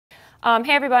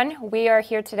Hey everyone, we are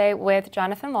here today with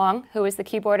Jonathon Long, who is the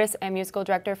keyboardist and musical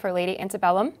director for Lady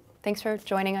Antebellum. Thanks for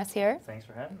joining us here. Thanks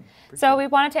for having me. So we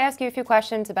wanted to ask you a few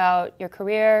questions about your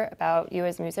career, about you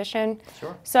as a musician.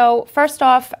 Sure. So first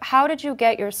off, how did you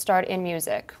get your start in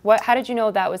music? How did you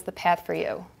know that was the path for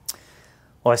you?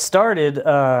 Well, I started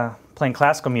playing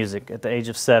classical music at the age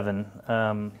of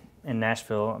 7 in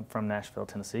Nashville. I'm from Nashville,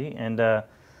 Tennessee, and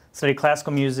studied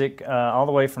classical music all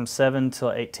the way from 7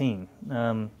 till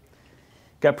 18.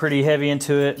 Got pretty heavy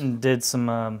into it and did some,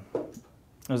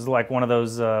 it was like one of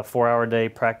those 4-hour-a-day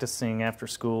practicing after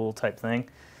school type thing.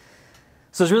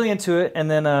 So I was really into it, and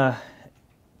then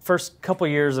first couple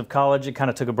years of college, it kind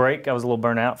of took a break. I was a little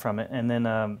burnt out from it, and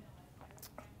then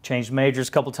changed majors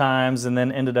a couple times, and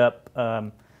then ended up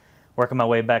working my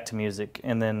way back to music,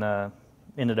 and then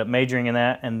ended up majoring in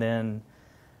that, and then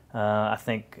I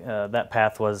think that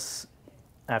path was,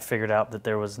 I figured out that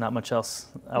there was not much else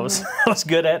I was I was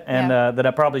good at, and that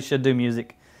I probably should do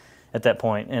music at that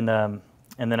point, and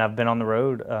then I've been on the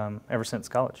road ever since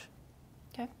college.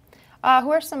 Okay.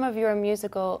 Who are some of your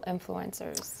musical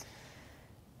influencers?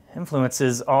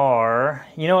 Influences are,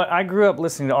 you know what, I grew up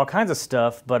listening to all kinds of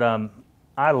stuff, but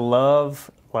I love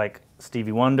like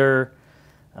Stevie Wonder.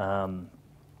 I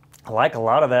like a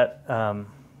lot of that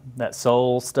that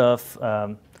soul stuff.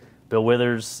 Bill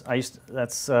Withers.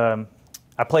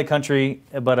 I play country,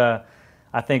 but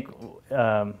I think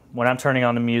when I'm turning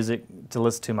on the music to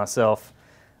listen to myself,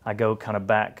 I go kind of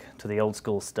back to the old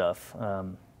school stuff.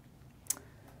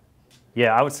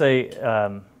 Yeah, I would say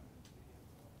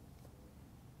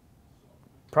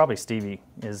probably Stevie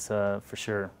is for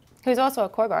sure. Who's also a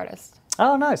chord artist.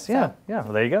 Oh, nice. Yeah, yeah.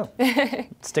 Well, there you go.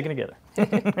 Sticking together.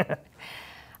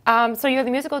 So you're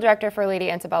the musical director for Lady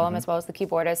Antebellum as well as the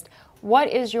keyboardist.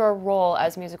 What is your role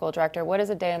as musical director? What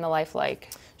is a day in the life like?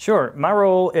 Sure. My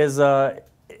role is,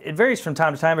 it varies from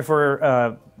time to time. If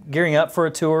we're gearing up for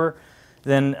a tour,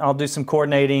 then I'll do some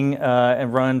coordinating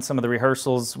and run some of the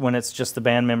rehearsals when it's just the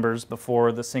band members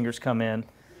before the singers come in.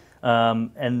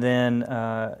 And then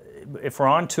if we're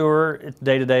on tour,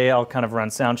 day to day, I'll kind of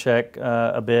run sound check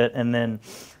a bit, and then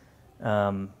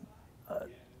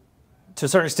to a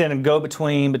certain extent, and go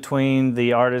between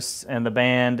the artists and the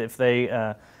band. If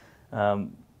they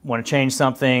want to change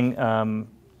something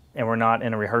and we're not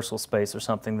in a rehearsal space or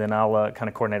something, then I'll kind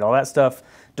of coordinate all that stuff.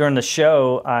 During the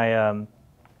show, I'm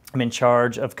in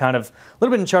charge of a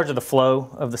little bit in charge of the flow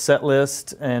of the set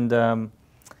list, and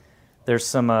there's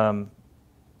some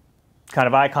kind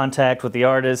of eye contact with the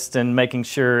artist and making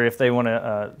sure if they want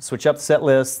to switch up the set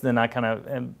list, then I kind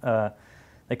of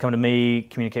they come to me,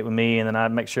 communicate with me, and then I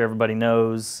make sure everybody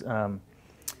knows. And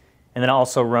then I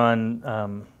also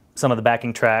run some of the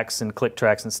backing tracks and click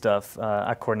tracks and stuff.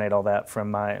 I coordinate all that from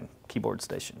my keyboard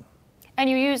station. And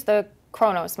you use the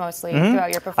Kronos mostly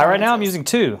throughout your performances? Right now I'm using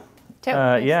two.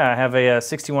 Nice. Yeah, I have a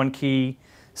 61 key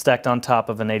stacked on top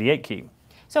of an 88 key.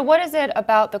 So what is it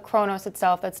about the Kronos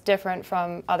itself that's different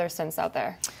from other synths out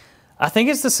there? I think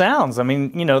it's the sounds. I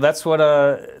mean, you know, that's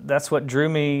what drew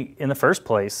me in the first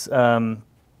place.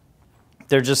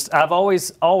 I've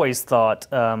always thought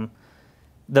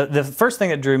the first thing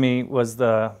that drew me was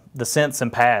the synths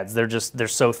and pads. They're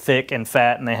so thick and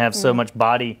fat, and they have so much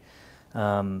body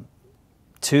to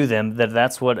them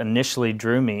that's what initially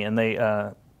drew me. And they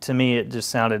to me it just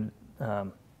sounded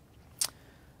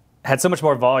had so much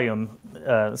more volume.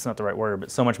 That's not the right word,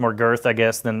 but so much more girth, I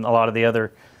guess, than a lot of the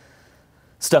other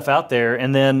stuff out there.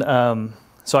 And then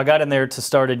so I got in there to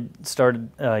started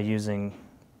using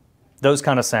those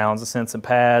kind of sounds, the synths and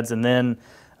pads, and then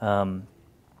I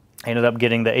ended up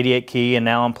getting the 88 key, and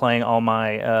now I'm playing all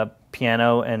my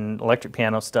piano and electric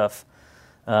piano stuff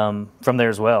from there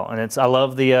as well. And I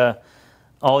love the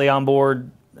all the onboard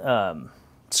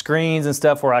screens and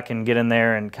stuff where I can get in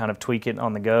there and kind of tweak it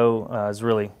on the go. Is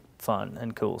really fun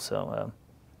and cool. So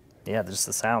yeah, just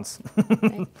the sounds.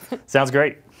 Sounds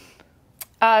great.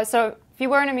 So if you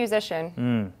weren't a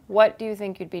musician, what do you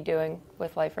think you'd be doing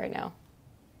with life right now?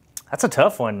 That's a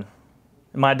tough one.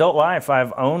 In my adult life,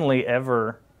 I've only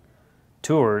ever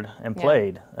toured and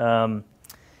played.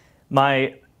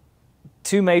 My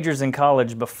 2 majors in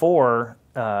college before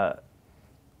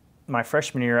my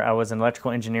freshman year, I was an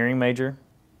electrical engineering major.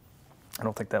 I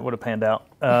don't think that would have panned out.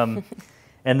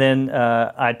 And then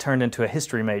I turned into a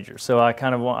history major. So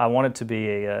I wanted to be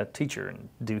a teacher and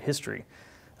do history.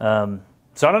 So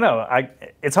I don't know.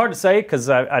 It's hard to say because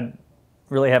I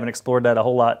really haven't explored that a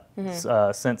whole lot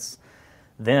since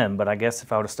then, but I guess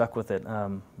if I would have stuck with it,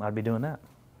 I'd be doing that.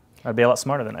 I'd be a lot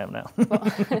smarter than I am now.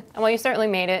 Well, you certainly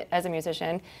made it as a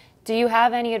musician. Do you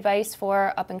have any advice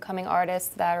for up-and-coming artists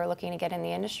that are looking to get in the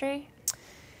industry?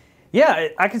 Yeah,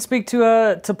 I can speak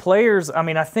to players. I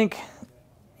mean, I think,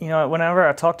 you know, whenever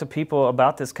I talk to people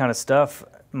about this kind of stuff,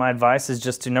 my advice is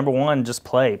just to, number one, just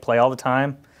play all the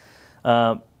time.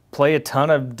 Play a ton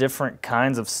of different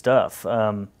kinds of stuff.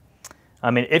 I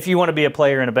mean, if you want to be a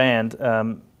player in a band,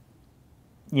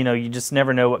 you know, you just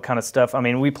never know what kind of stuff. I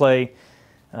mean, we play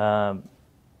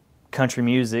country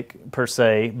music per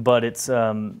se, but it's, you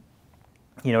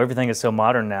know, everything is so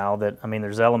modern now that, I mean,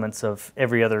 there's elements of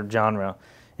every other genre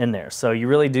in there. So you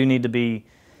really do need to be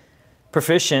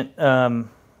proficient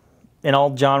in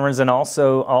all genres and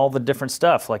also all the different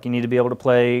stuff. Like you need to be able to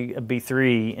play a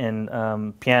B3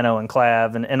 and piano and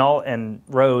clav and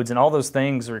Rhodes, and all those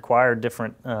things require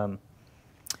different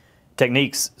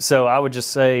techniques. So I would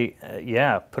just say,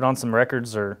 yeah, put on some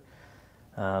records or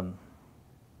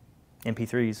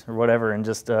MP3s or whatever, and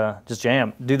just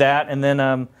jam. Do that, and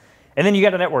then you got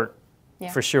to network.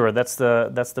 Yeah. For sure. That's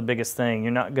the biggest thing.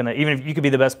 You're not gonna, even if you could be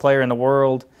the best player in the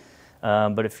world,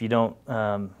 but if you don't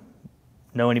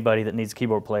know anybody that needs a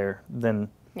keyboard player, then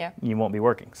yeah, you won't be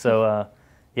working. So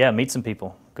yeah, meet some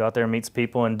people. Go out there and meet some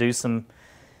people and do some.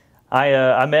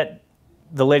 I met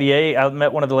the Lady A. I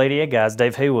met one of the Lady A guys,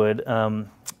 Dave Haywood.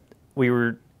 We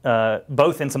were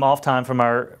both in some off time from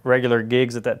our regular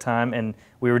gigs at that time, and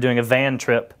we were doing a van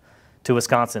trip to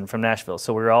Wisconsin from Nashville.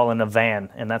 So we were all in a van,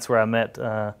 and that's where I met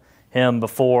him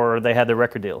before they had their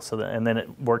record deal. So and then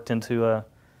it worked into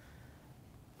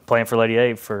playing for Lady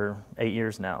A for 8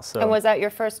 years now. So. And was that your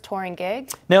first touring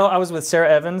gig? No, I was with Sarah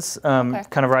Evans, Okay.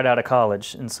 kind of right out of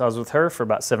college, and so I was with her for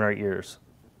about 7 or 8 years,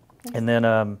 Nice.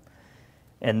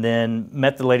 and then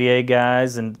met the Lady A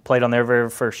guys and played on their very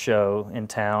first show in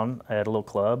town at a little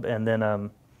club, and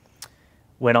then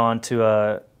went on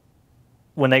to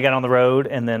when they got on the road,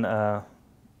 and then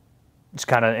just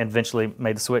kind of eventually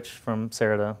made the switch from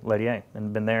Sarah to Lady A,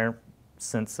 and been there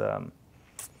since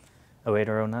 08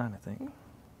 or 09, I think.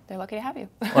 They're lucky to have you.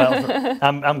 Well,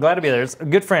 I'm glad to be there. It's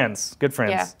good friends.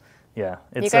 Yeah. Yeah.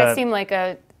 You guys seem like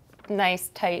a nice,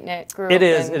 tight-knit group. It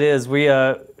is. It is. We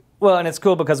well, and it's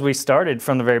cool because we started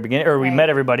from the very beginning, or we Right. met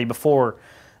everybody before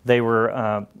they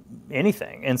were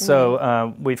anything, and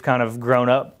so we've kind of grown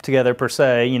up together per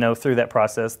se. You know, through that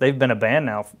process. They've been a band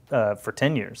now for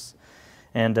 10 years,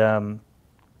 and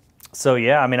so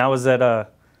yeah. I mean, I was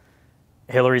at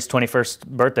Hillary's 21st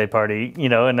birthday party. You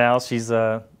know, and now she's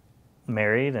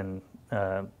married and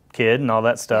kid and all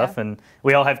that stuff, Yeah. and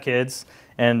we all have kids,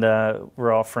 and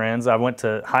we're all friends. I went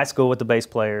to high school with the bass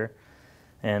player,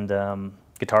 and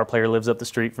guitar player lives up the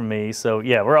street from me. So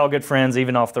yeah, we're all good friends,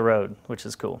 even off the road, which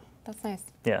is cool. That's nice.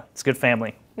 Yeah, it's good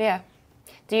family. Yeah.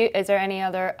 Is there any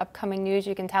other upcoming news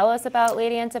you can tell us about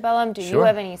Lady Antebellum? Do you Sure.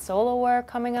 have any solo work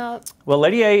coming up? Well,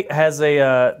 Lady A has they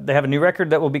have a new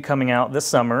record that will be coming out this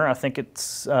summer. I think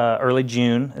it's early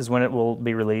June is when it will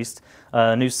be released.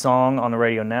 A new song on the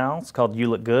radio now. It's called "You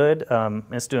Look Good."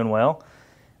 It's doing well,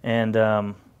 and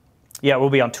yeah, we'll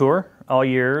be on tour all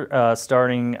year,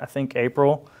 starting I think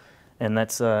April, and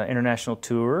that's international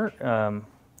tour.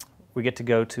 We get to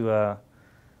go to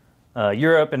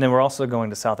Europe, and then we're also going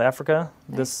to South Africa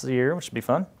this year, which should be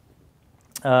fun.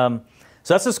 So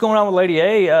that's what's going on with Lady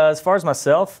A. As far as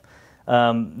myself,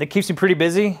 it keeps me pretty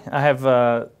busy. I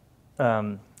have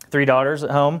 3 daughters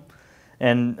at home,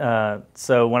 and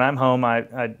so when I'm home,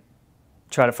 I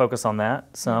try to focus on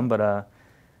that some. But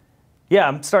yeah,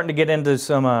 I'm starting to get into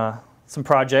some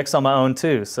projects on my own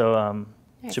too. So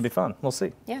it should be fun. We'll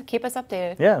see. Yeah, keep us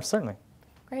updated. Yeah, certainly.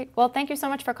 Great. Well, thank you so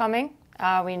much for coming.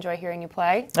 We enjoy hearing you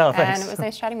play. Oh, thanks. And it was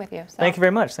nice chatting with you. So. Thank you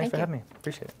very much. Thanks Thank for you. having me.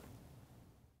 Appreciate it.